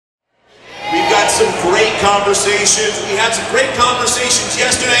great conversations. We had some great conversations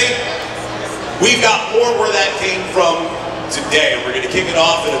yesterday. We've got more where that came from today. We're going to kick it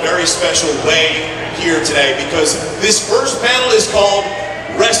off in a very special way here today because this first panel is called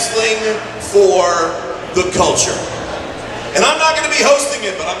Wrestling for the Culture. And I'm not going to be hosting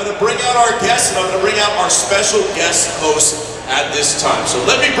it, but I'm going to bring out our guests and I'm going to bring out our special guest host at this time. So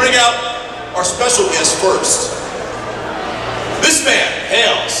let me bring out our special guest first. This man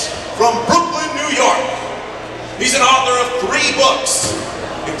hails from Brooklyn, New York. He's an author of 3 books,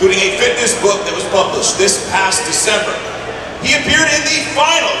 including a fitness book that was published this past December. He appeared in the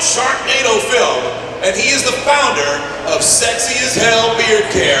final Sharknado film, and he is the founder of Sexy as Hell Beard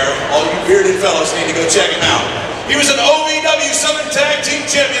Care. All you bearded fellows need to go check him out. He was an OVW Southern Tag Team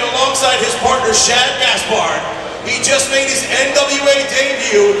Champion alongside his partner Shad Gaspard. He just made his NWA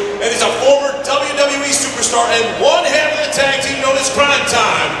debut and is a former WWE superstar and one half of the tag team known as Crime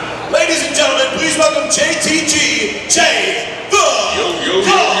Time. Ladies and gentlemen, please welcome JTG, Jay the Yo, yo,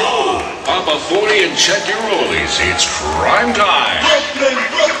 yo, yo. Pop a 40 and check your rollies. It's crime time. Brooklyn,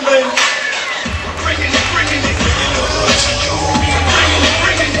 Brooklyn. Bringing it, bringing it, bringing it to you. Bringing it,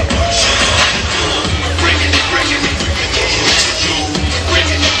 bringing it, bringing it, bringing it, bringing it to you.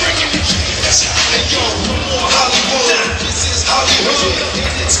 Bringing it, bringing it. That's how they go. No more Hollywood. This is Hollywood.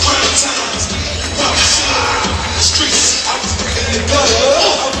 It's crime time. The streets. I was bringing it butter.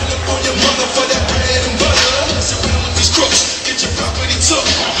 I went up on your mother for that bread and butter. Surround with these crooks. Get your property took.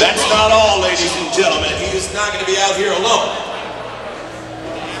 That's not all, ladies and gentlemen. He is not going to be out here alone.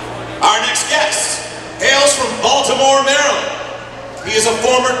 Our next guest hails from Baltimore, Maryland. He is a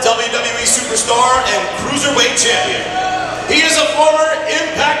former WWE superstar and cruiserweight champion. He is a former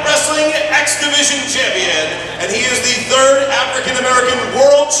Impact Wrestling X Division champion, and he is the 3rd African-American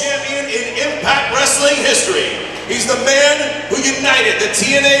world champion in Impact Wrestling history. He's the man who united the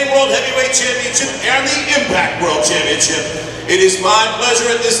TNA World Heavyweight Championship and the Impact World Championship. It is my pleasure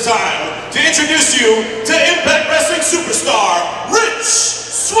at this time to introduce you to Impact Wrestling superstar, Rich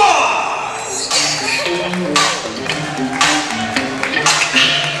Swann!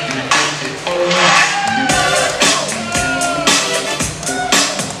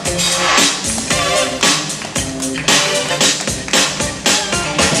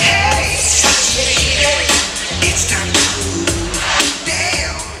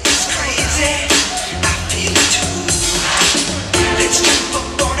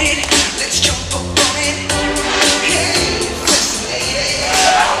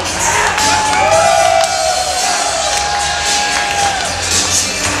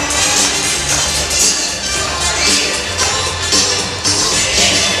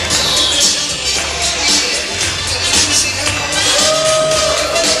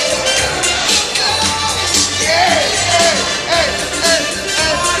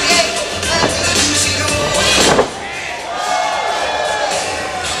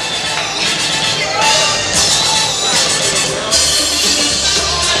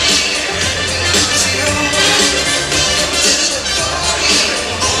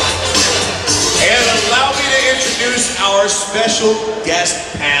 Our special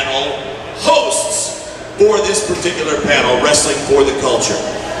guest panel hosts for this particular panel, Wrestling for the Culture.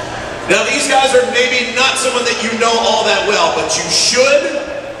 Now these guys are maybe not someone that you know all that well, but you should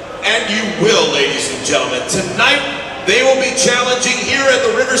and you will, ladies and gentlemen. Tonight they will be challenging here at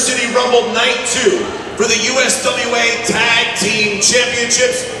the River City Rumble Night 2 for the USWA Tag Team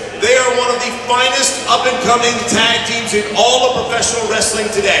Championships. They are one of the finest up-and-coming tag teams in all of professional wrestling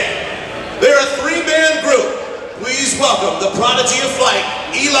today. They're a 3-man group. Please welcome the prodigy of flight,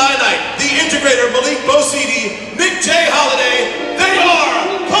 Eli Knight, the integrator, Malik Bosidi, Nick J. Holiday. They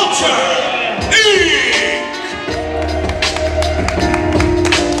are Culture Inc.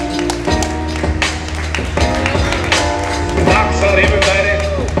 Box out, everybody.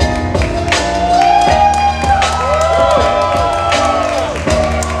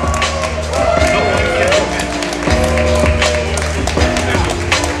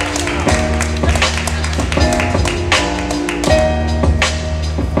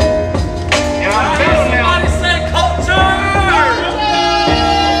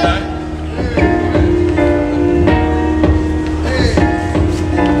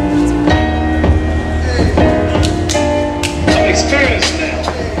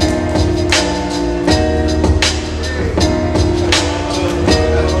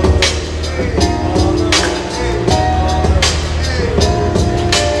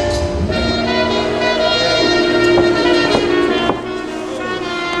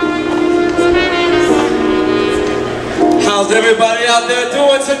 How's everybody out there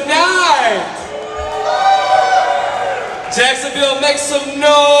doing tonight? Jacksonville, make some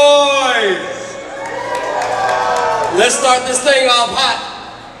noise! let's start this thing off hot.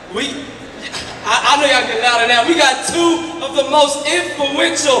 I know y'all get louder now. We got two of the most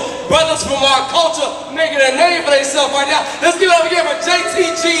influential brothers from our culture making a name for themselves right now. Let's give it up again for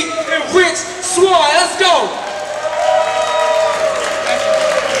JTG and Rich Swann. Let's go.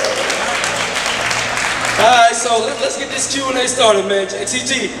 Alright, so let's get this Q&A started, man.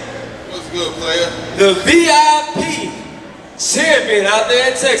 JTG. What's good, player? The VIP champion out there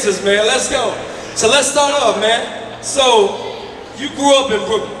in Texas, man. Let's go. So let's start off, man. So, you grew up in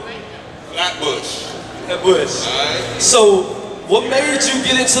Brooklyn. Flatbush. Flatbush. Alright. So, what made you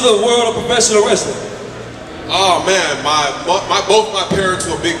get into the world of professional wrestling? Oh man, both my parents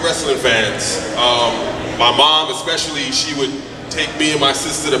were big wrestling fans. My mom especially, she would take me and my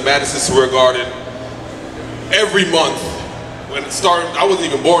sister to Madison Square Garden every month. When it started, I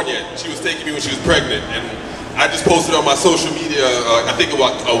wasn't even born yet. She was taking me when she was pregnant, and I just posted on my social media, I think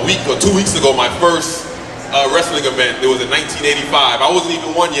about a week or 2 weeks ago, my first wrestling event. It was in 1985. I wasn't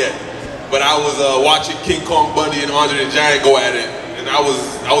even one yet, but I was watching King Kong Bundy and Andre the Giant go at it, and I was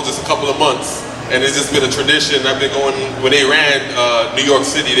just a couple of months, and it's just been a tradition. I've been going, when they ran New York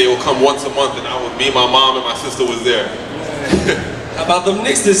City, they would come once a month, and me, my mom, and my sister was there. How about them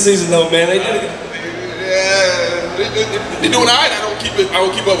Knicks this season, though, man? They did it. They're doing all right. I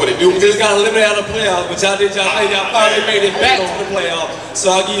don't keep up with it. You just got eliminated out of the playoffs, but y'all did y'all thing. Y'all finally made it back to the playoffs. So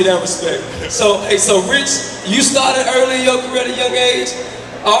I'll give you that respect. So, hey, so Rich, you started early in your career at a young age.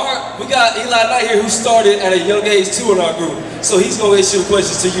 We got Eli Knight here who started at a young age too in our group. So he's gonna issue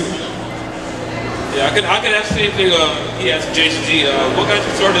questions to you. Yeah, I can ask the same thing he asked JTG. What got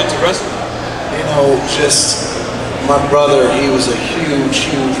you started into wrestling? You know, just my brother, he was a huge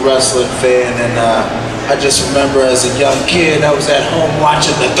wrestling fan, and I just remember as a young kid, I was at home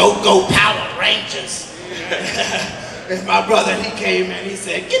watching the Go-Go Power Rangers. And my brother, he came in, he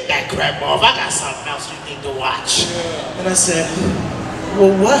said, "Get that crap off, I got something else you need to watch." And I said,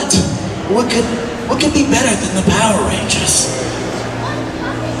 "Well, what? What could be better than the Power Rangers?"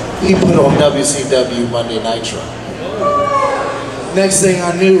 He put on WCW Monday Nitro. Next thing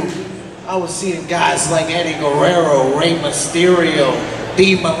I knew, I was seeing guys like Eddie Guerrero, Rey Mysterio,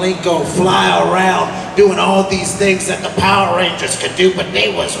 Dean Malenko fly around doing all these things that the Power Rangers could do, but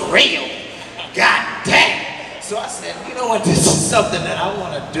they was real. God dang. So I said, you know what, this is something that I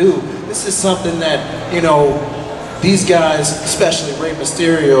want to do. This is something that, you know, these guys, especially Rey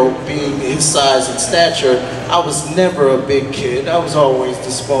Mysterio, being his size and stature, I was never a big kid. I was always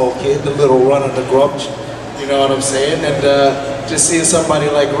the small kid, the little run of the grumps. You know what I'm saying? And just seeing somebody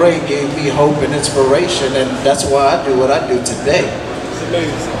like Ray gave me hope and inspiration, and that's why I do what I do today. It's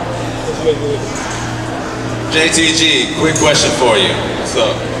amazing. It's amazing. JTG, quick question for you.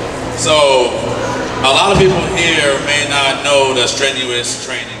 So a lot of people here may not know the strenuous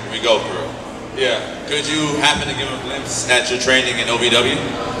training we go through. Yeah. Could you happen to give a glimpse at your training in OVW?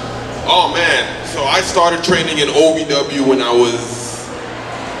 Oh man, so I started training in OVW when I was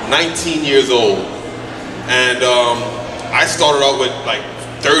 19 years old. And I started out with like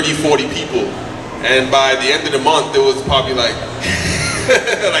 30, 40 people. And by the end of the month, there was probably like,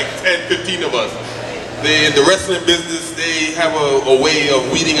 like 10, 15 of us. In the wrestling business, they have a way of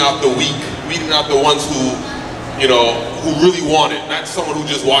weeding out the weak, weeding out the ones who, you know, who really want it. Not someone who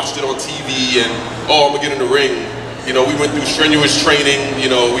just watched it on TV and, oh, I'm gonna get in the ring. You know, we went through strenuous training. You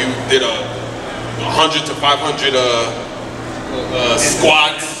know, we did 100 to 500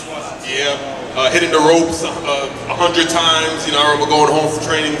 squats. Yeah. Hitting the ropes 100 times. You know, I remember going home from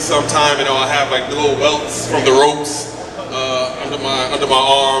training sometime, and I have like little welts from the ropes under my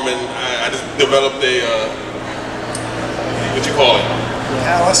arm, and I just developed a what you call it?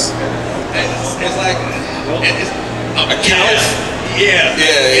 Callus. It's like a callus. Yeah.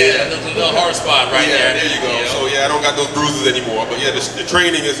 The hard spot right there. There you go. So yeah, I don't got those bruises anymore. But yeah, the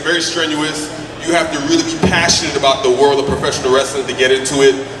training is very strenuous. You have to really be passionate about the world of professional wrestling to get into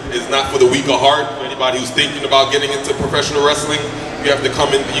it. It's not for the weak of heart. For anybody who's thinking about getting into professional wrestling, you have to come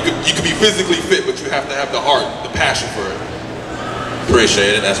in. You could be physically fit, but you have to have the heart, the passion for it.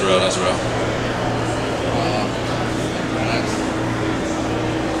 Appreciate it. That's real. That's real.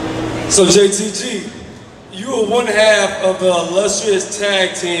 So JTG, you are one half of the illustrious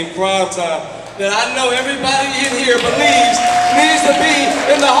tag team Crime Time that I know everybody in here believes needs to be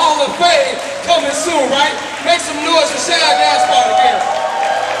in the Hall of Fame coming soon, right? Make some noise for Shad Gaspard again.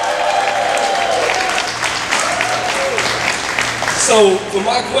 So,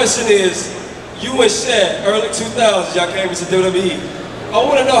 my question is, you and Shad, early 2000s, y'all came into WWE. I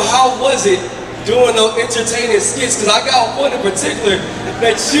want to know, how was it doing those entertaining skits? Because I got one in particular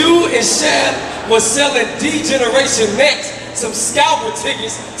that you and Shad was selling D-Generation Next some scalper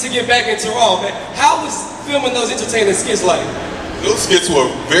tickets to get back into Raw, man. How was filming those entertaining skits like? Those skits were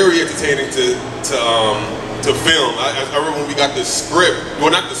very entertaining to film. I remember when we got the script, well,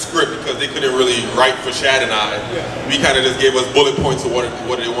 not the script because they couldn't really write for Shad and I. Yeah. We kind of just gave us bullet points of what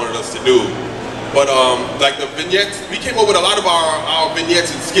they wanted us to do. But like the vignettes, we came up with a lot of our vignettes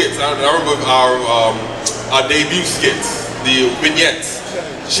and skits. I remember our debut skits, the vignettes.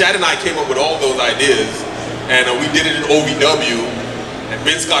 Shad and I came up with all those ideas, and we did it in OVW, and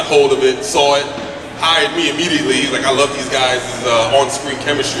Vince got hold of it, saw it, hired me immediately. He's like, I love these guys' on-screen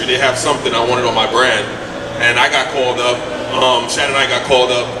chemistry. They have something I wanted on my brand. And I got called up, Shad and I got called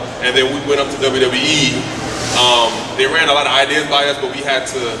up, and then we went up to WWE. They ran a lot of ideas by us, but we had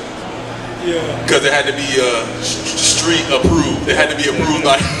to, because it had to be street approved. It had to be approved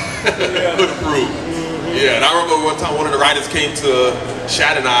by, hood approved. Yeah, and I remember one time one of the writers came to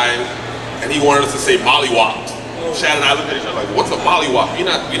Shad and I, and he wanted us to say mollywopped. Shad and I looked at each other like, what's a mollywop? You're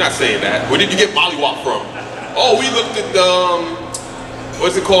not saying that. Where did you get mollywop from? Oh, we looked at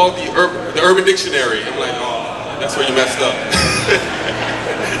what's it called? The Urban Dictionary. I'm like, oh, that's where you messed up.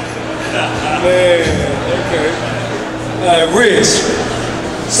 Man, okay. Rich,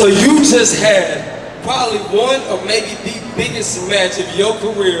 so you just had probably one or maybe the biggest match of your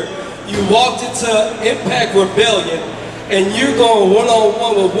career. You walked into Impact Rebellion, and you're going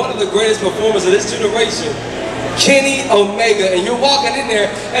one-on-one with one of the greatest performers of this generation, Kenny Omega, and you're walking in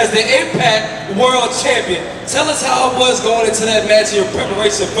there as the Impact World Champion. Tell us how it was going into that match and your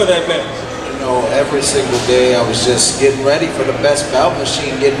preparation for that match. You know, every single day I was just getting ready for the best bout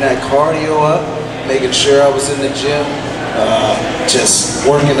machine, getting that cardio up, making sure I was in the gym, just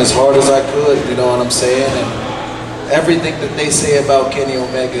working as hard as I could, you know what I'm saying? And everything that they say about Kenny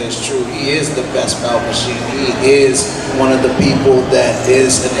Omega is true. He is the best bout machine. He is one of the people that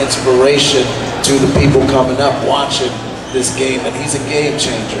is an inspiration to the people coming up watching this game, and he's a game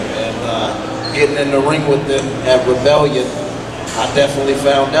changer. And getting in the ring with them at Rebellion, I definitely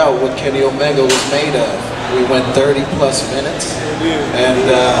found out what Kenny Omega was made of. We went 30+ minutes, and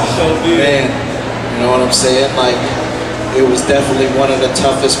man, you know what I'm saying? Like, it was definitely one of the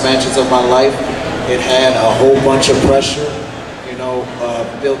toughest matches of my life. It had a whole bunch of pressure, you know,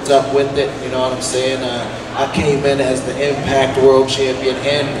 built up with it, you know what I'm saying? I came in as the Impact World Champion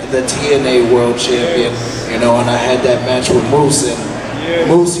and the TNA World Champion, you know, and I had that match with Moose, and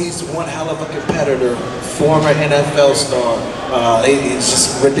Moose, he's one hell of a competitor, former NFL star. It's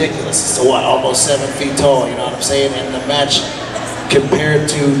just ridiculous. So what, almost 7 feet tall, you know what I'm saying? And the match, compared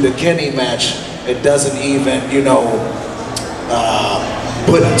to the Kenny match, it doesn't even, you know,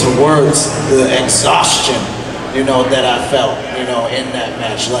 put into words the exhaustion, you know, that I felt, you know, in that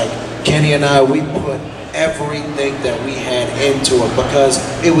match. Like, Kenny and I, we put everything that we had into it because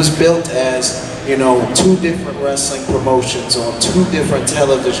it was built as, you know, 2 different wrestling promotions on 2 different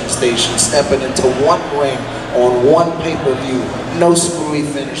television stations, stepping into one ring on one pay-per-view, no screwy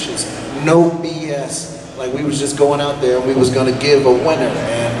finishes, no BS. Like, we was just going out there and we was gonna give a winner,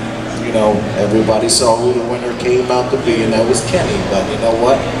 and you know, everybody saw who the winner came out to be, and that was Kenny. But you know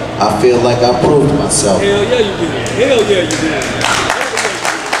what? I feel like I proved myself. Hell yeah, you did. Hell yeah, you did.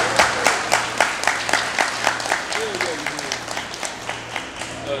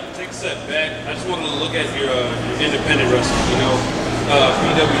 Take a step back. I just wanted to look at your independent wrestling. You know,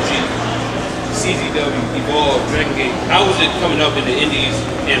 PWG, CZW, Evolve, Dragon Gate. How was it coming up in the Indies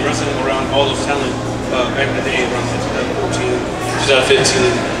and wrestling around all those talent back in the day, around 2014,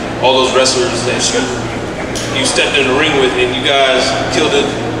 2015? All those wrestlers that you stepped in the ring with, and you guys killed it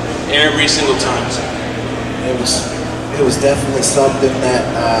every single time. It was definitely something that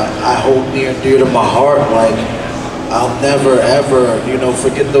I hold near and dear to my heart. Like, I'll never ever, you know,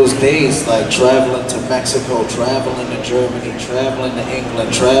 forget those days, like traveling to Mexico, traveling to Germany, traveling to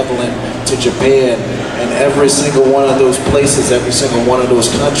England, traveling to Japan, and every single one of those places, every single one of those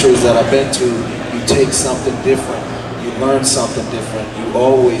countries that I've been to, you take something different. You learn something different. You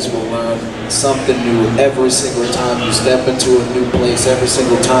always will learn something new every single time you step into a new place, every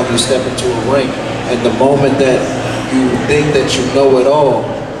single time you step into a ring. And the moment that you think that you know it all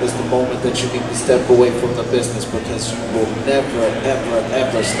is the moment that you need to step away from the business, because you will never, ever,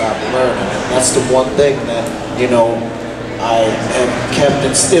 ever stop learning. And that's the one thing that, you know, I have kept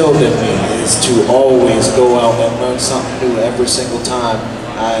instilled in me, is to always go out and learn something new every single time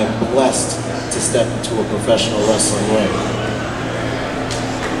I am blessed to step into a professional wrestling ring.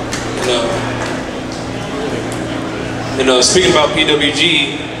 You know, speaking about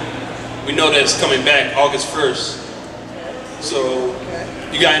PWG, we know that it's coming back August 1st. So,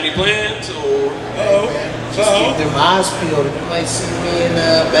 you got any plans, or? Just keep them eyes peeled. You might see me in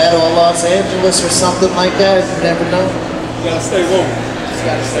Battle of Los Angeles or something like that. You never know. You gotta stay woke. Just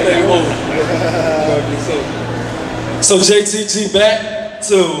gotta stay woke. So JTG back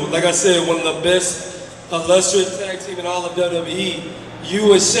to, like I said, one of the best illustrious tag team in all of WWE.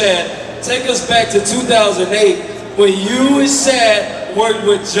 You and Shad, take us back to 2008 when you and Shad worked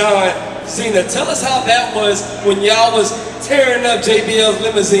with John Cena. Tell us how that was when y'all was tearing up JBL's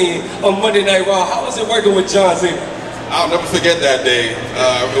limousine on Monday Night Raw. How was it working with John Cena? I'll never forget that day.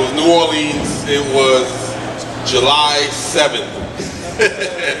 It was New Orleans. It was July 7th,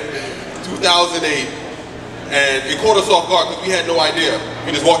 2008. And it caught us off guard because we had no idea.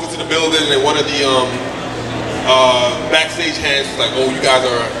 We just walked into the building and one of the backstage hands was like, "Oh, you guys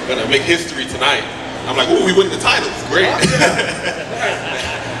are gonna make history tonight." I'm like, "Oh, we winning the titles, great." And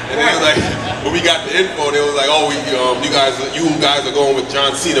then it was like, when we got the info, they was like, "Oh, you guys are going with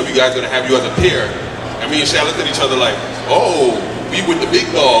John Cena. You guys are gonna have you as a pair." And me and Shad looked at each other like, "Oh, we with the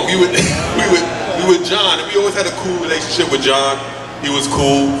big dog. We with John." And we always had a cool relationship with John. He was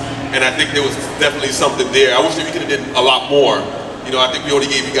cool. And I think there was definitely something there. I wish that we could have did a lot more. You know, I think we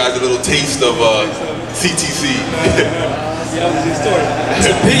only gave you guys a little taste of CTC.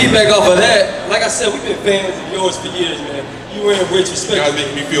 To piggyback off of that, like I said, we've been fans of yours for years, man. You were in Rich respect. You guys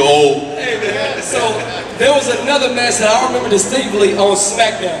making me feel old. Hey, man. So there was another match that I remember distinctly on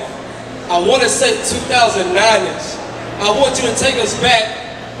SmackDown. I want to say 2009-ish. I want you to take us back,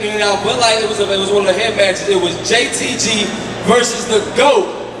 and I feel like it was one of the head matches. It was JTG versus the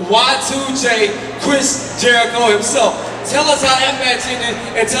GOAT. Y2J, Chris Jericho himself. Tell us how that match ended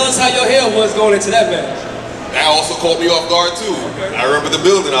and tell us how your hair was going into that match. That also caught me off guard too. Okay. I remember the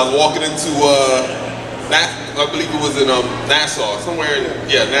building. I was walking into, I believe it was in Nassau, somewhere in,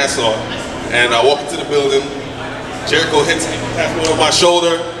 Nassau. And I walked into the building. Jericho hits me, taps me on my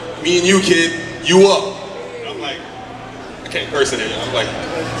shoulder. Me and you, kid, you up. And I'm like, I can't curse in here. I'm like,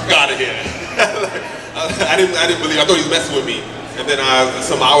 get out of here. I didn't believe, I thought he was messing with me. And then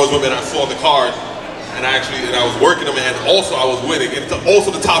some hours went and I saw the card, and I was working them, and also I was winning. And also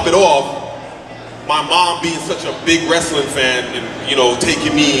to top it off, my mom being such a big wrestling fan, and you know,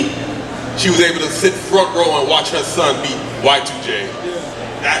 taking me, she was able to sit front row and watch her son beat Y2J.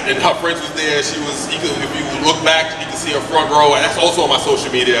 And her friends was there. She was, if you look back, you can see her front row, and that's also on my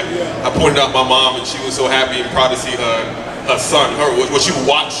social media. I pointed out my mom, and she was so happy and proud to see her son, what she would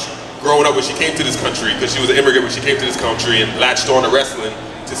watch growing up when she came to this country, because she was an immigrant when she came to this country and latched on to wrestling,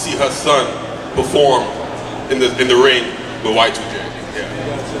 to see her son perform in the ring with Y2J. Yeah.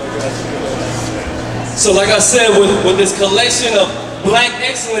 So like I said, with this collection of black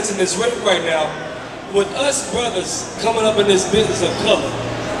excellence in this ring right now, with us brothers coming up in this business of color,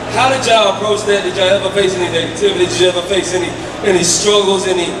 how did y'all approach that? Did y'all ever face any negativity? Did you ever face any struggles,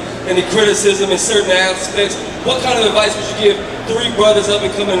 any criticism in certain aspects? What kind of advice would you give three brothers up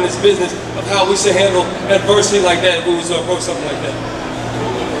and coming in this business of how we should handle adversity like that if we was to approach something like that?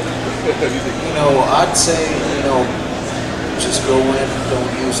 You know, I'd say, you know, just go in, don't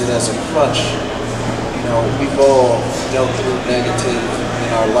use it as a crutch. You know, we've all dealt through negative in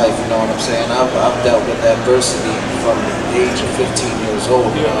our life, you know what I'm saying? I've dealt with adversity from the age of 15 years old,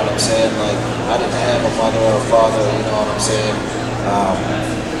 you know what I'm saying? Like, I didn't have a mother or a father, you know what I'm saying?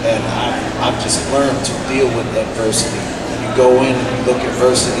 And I've just learned to deal with adversity. When you go in and you look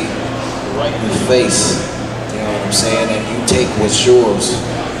adversity right in the face, you know what I'm saying, and you take what's yours,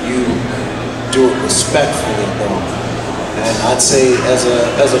 you do it respectfully, though. And I'd say as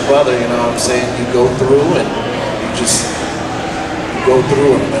a brother, you know what I'm saying, you go through and you just go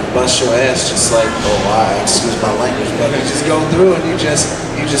through it and bust your ass just like, excuse my language, but you just go through and you just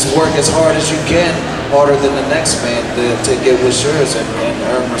work as hard as you can, harder than the next man to get what's yours and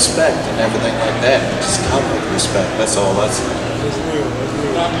earn respect and everything like that. And just come with respect. That's all. That's it. Just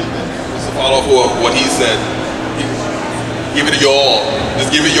to follow up with what he said, give it your all.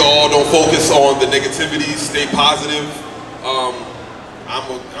 Just give it your all. Don't focus on the negativity. Stay positive.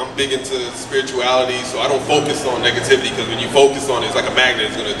 I'm big into spirituality, so I don't focus on negativity, because when you focus on it, it's like a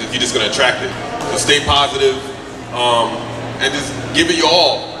magnet. You're just gonna attract it. So stay positive, and just give it your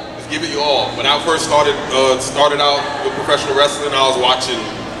all. Just give it your all. When I first started out with professional wrestling, I was watching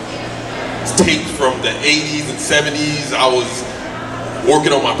tapes from the 80s and 70s. I was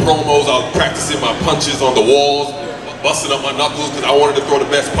working on my promos. I was practicing my punches on the walls, busting up my knuckles because I wanted to throw the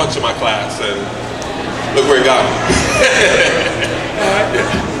best punch in my class, and look where it got me.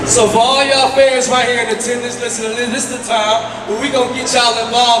 So for all y'all fans right here in attendance, listen, this is the time where we gonna get y'all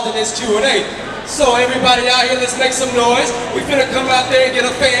involved in this Q&A. So everybody out here, let's make some noise. We finna come out there and get a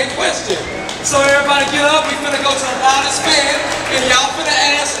fan question. So everybody get up, we finna go to the loudest fan, and y'all finna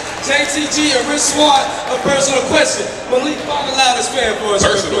ask JTG and Rich Swann a personal question. Malik, find the loudest fan for us.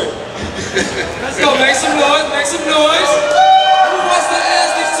 Personal. Let's go, make some noise, make some noise. Who wants to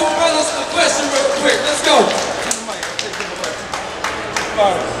ask these two brothers a question real quick? Let's go.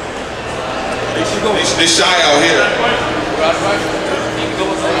 All right. They shy out here.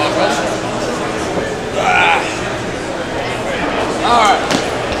 All right.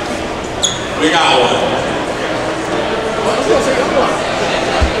 We got one.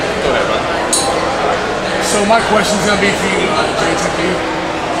 Go ahead, bro. So my question's gonna be for you, JTG.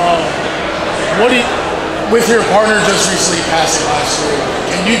 With your partner just recently passing last year,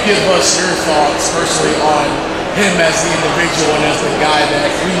 can you give us your thoughts personally on him as the individual and as the guy that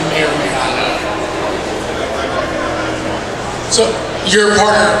we may or may not know? So your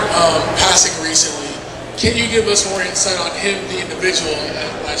partner passing recently, can you give us more insight on him, the individual,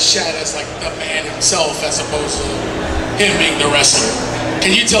 and Shad as like the man himself as opposed to him being the wrestler?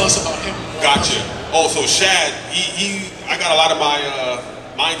 Can you tell us about him? Gotcha. Oh, so Shad, I got a lot of my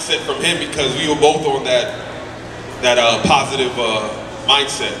mindset from him because we were both on that positive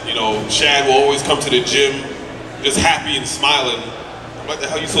mindset. You know, Shad will always come to the gym just happy and smiling. What the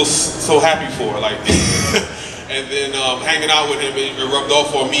hell are you so happy for? Like, and then hanging out with him, it rubbed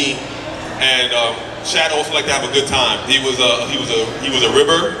off on me. And Shad also liked to have a good time. He was a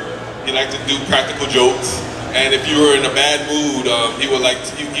ribber. He liked to do practical jokes. And if you were in a bad mood, he would like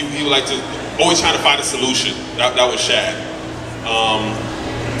to always trying to find a solution. That was Shad.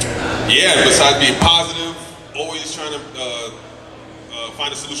 Yeah, besides being positive, always trying to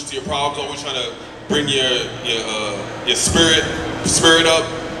find a solution to your problems, always trying to bring your spirit up.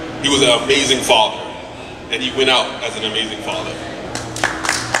 He was an amazing father, and he went out as an amazing father.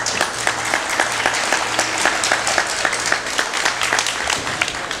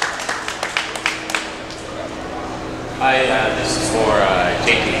 Hi, this is for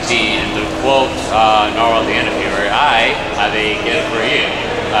JTG, and the quote Norwell, the interviewer, I have a gift for you.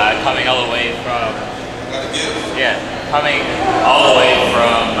 Coming all the way from, coming all the way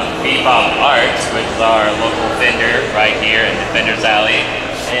from Bebop Arts, which is our local vendor right here in the Vendor's Alley.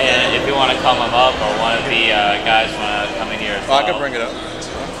 And if you want to come them up, or one of the guys want to come in here as well. I can bring it up.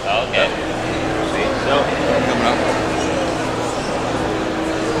 Okay. Sweet. So, coming up.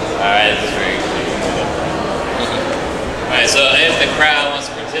 Alright, this is very cool. Alright, so if the crowd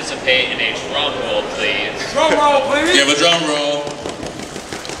wants to participate in a drum roll, please. Drum roll, please. Give a drum roll.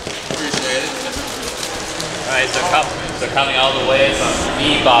 Appreciate it. Alright, so coming all the way from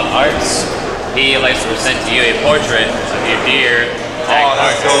Bebop Arts, he likes to present to you a portrait of your dear tag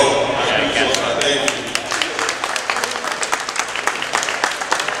partner. Cool.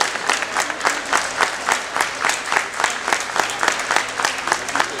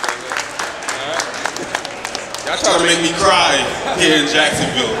 Y'all trying to make me cry here in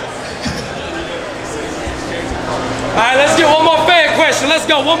Jacksonville. All right, let's get one more fan question. Let's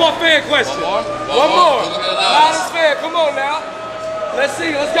go. One more fan question. One more. Loudest fan. Come on now. Let's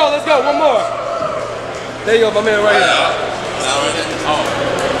see. Let's go. Let's go. One more. There you go, my man right here. Oh.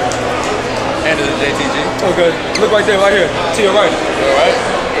 Hand it to JTG. Okay. Look right there, right here. To your right. All right.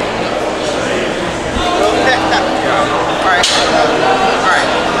 All right.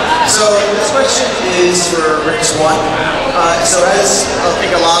 So this question is for Rich Swann. So as I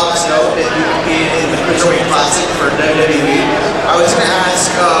think a lot of us know that you competed in the Cruiserweight Classic for WWE, I was going to ask,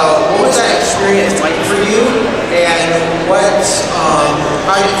 what was that experience like for you, and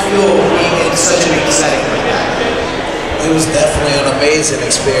how did you feel being in such a big setting like that? It was definitely an amazing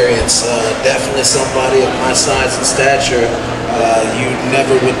experience. Definitely somebody of my size and stature. You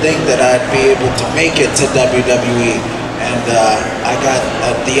never would think that I'd be able to make it to WWE. And I got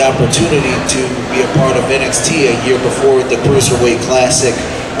the opportunity to be a part of NXT a year before the Cruiserweight Classic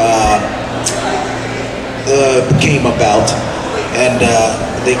came about. And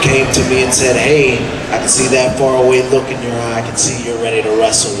they came to me and said, hey, I can see that far away look in your eye. I can see you're ready to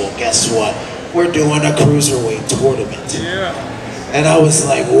wrestle. Well, guess what? We're doing a Cruiserweight tournament. Yeah. And I was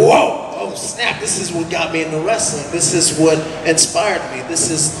like, whoa, oh snap, this is what got me into wrestling. This is what inspired me. This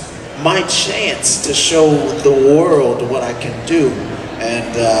is my chance to show the world what I can do.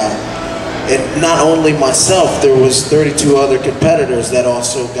 And not only myself, there was 32 other competitors that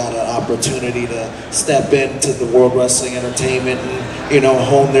also got an opportunity to step into the World Wrestling Entertainment and, you know,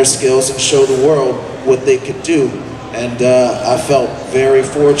 hone their skills and show the world what they could do. And I felt very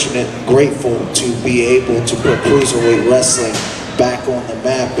fortunate and grateful to be able to put Cruiserweight Wrestling back on the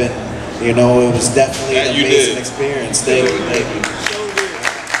map. And, you know, it was definitely an amazing experience. Thank you.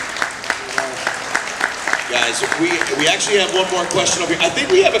 Guys, we actually have one more question over here. I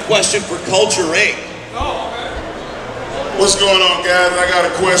think we have a question for Culture Inc. Oh, okay. What's going on, guys? I got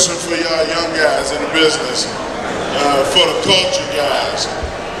a question for y'all young guys in the business, for the culture guys.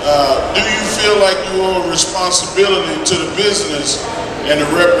 Do you feel like you owe a responsibility to the business and to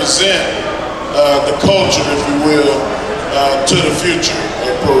represent the culture, if you will, to the future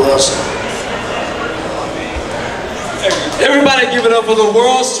of pro wrestling? Everybody give it up for the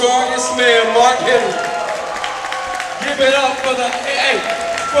world's strongest man, Mark Henry. Give it up for the, hey,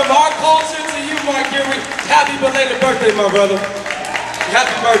 from our culture to you, Mark Henry. Happy belated birthday, my brother.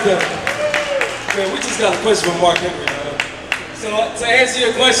 Happy birthday. Man, we just got a question from Mark Henry, man. So to answer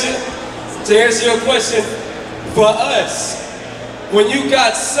your question, for us, when you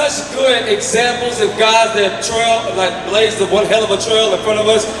got such good examples of guys that trail, like blazed the one hell of a trail in front of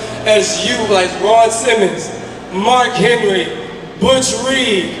us, as you, like Ron Simmons, Mark Henry, Butch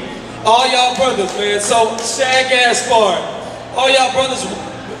Reed, all y'all brothers, man. So Shag Gaspard, all y'all brothers,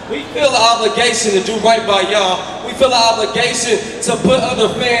 we feel the obligation to do right by y'all. We feel the obligation to put other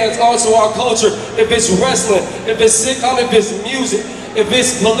fans onto our culture. If it's wrestling, if it's sitcom, if it's music, if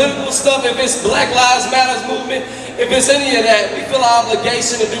it's political stuff, if it's Black Lives Matter movement, if it's any of that, we feel our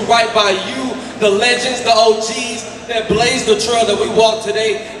obligation to do right by you, the legends, the OGs that blaze the trail that we walk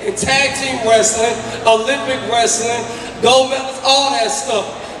today in tag team wrestling, Olympic wrestling, gold medals, all that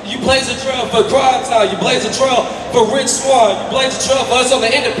stuff. You blaze a trail for Crime Time, you blaze a trail for Rich Swann, you blaze a trail for us on the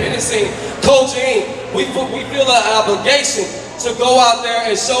independent scene, Culture Inc. We feel an obligation to go out there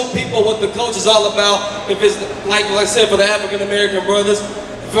and show people what the culture's all about. If it's, like I said, for the African American brothers,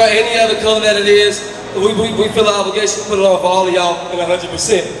 for any other color that it is, we feel an obligation to put it on for all of y'all in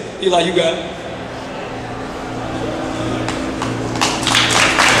 100%. Eli, you got it.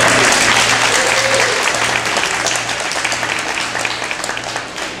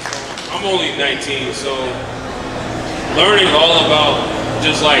 I'm only 19, so learning all about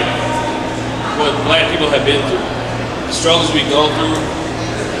just like what Black people have been through, the struggles we go through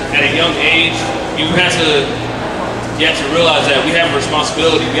at a young age, you have to realize that we have a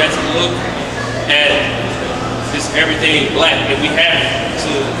responsibility. We have to look at just everything Black, and we have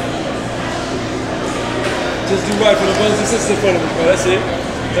to just do right for the brothers and sisters in front of us, bro. That's it.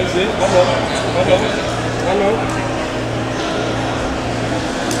 That's it. I know.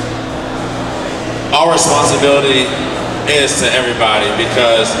 Our responsibility is to everybody,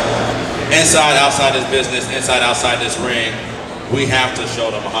 because inside, outside this business, inside, outside this ring, we have to show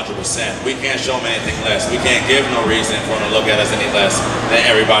them 100%. We can't show them anything less. We can't give no reason for them to look at us any less than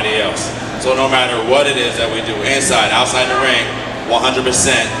everybody else. So no matter what it is that we do, inside, outside the ring, 100%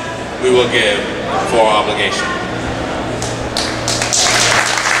 we will give for our obligation.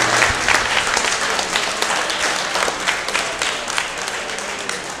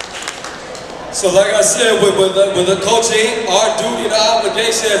 So like I said, with the Culture Inc., our duty and our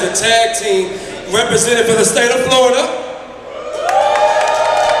obligation as a tag team represented for the state of Florida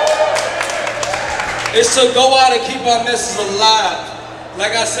is to go out and keep our message alive.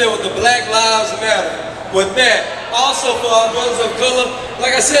 Like I said, with the Black Lives Matter, with that. Also for our brothers of color,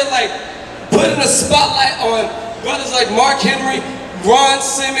 like I said, like putting a spotlight on brothers like Mark Henry, Ron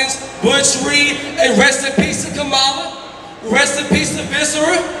Simmons, Butch Reed, and rest in peace to Kamala, rest in peace to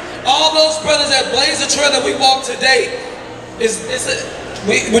Viscera. All those brothers that blaze the trail that we walk today,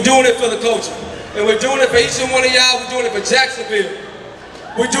 we're doing it for the culture. And we're doing it for each and one of y'all. We're doing it for Jacksonville.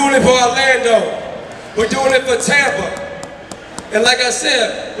 We're doing it for Orlando. We're doing it for Tampa. And like I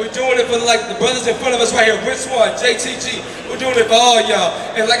said, we're doing it for like the brothers in front of us right here, Rich Swann, JTG. We're doing it for all y'all.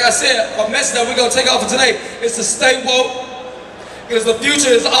 And like I said, a message that we're going to take off for today is to stay woke, because the future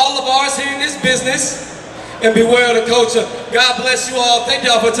is all of ours here in this business. And beware of the culture. God bless you all. Thank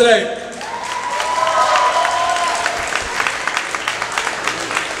y'all for today.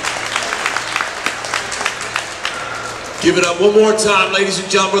 Give it up one more time, ladies and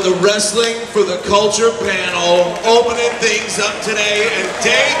gentlemen, the Wrestling for the Culture panel, opening things up today and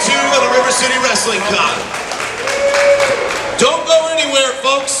day 2 of the River City Wrestling Con. Don't go anywhere,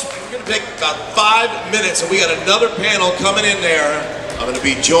 folks. We're going to take about 5 minutes, and we got another panel coming in there. I'm going to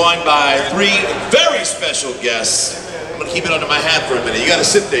be joined by 3 very special guests. I'm going to keep it under my hat for a minute. You got to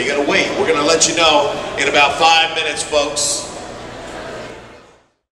sit there. You got to wait. We're going to let you know in about 5 minutes, folks.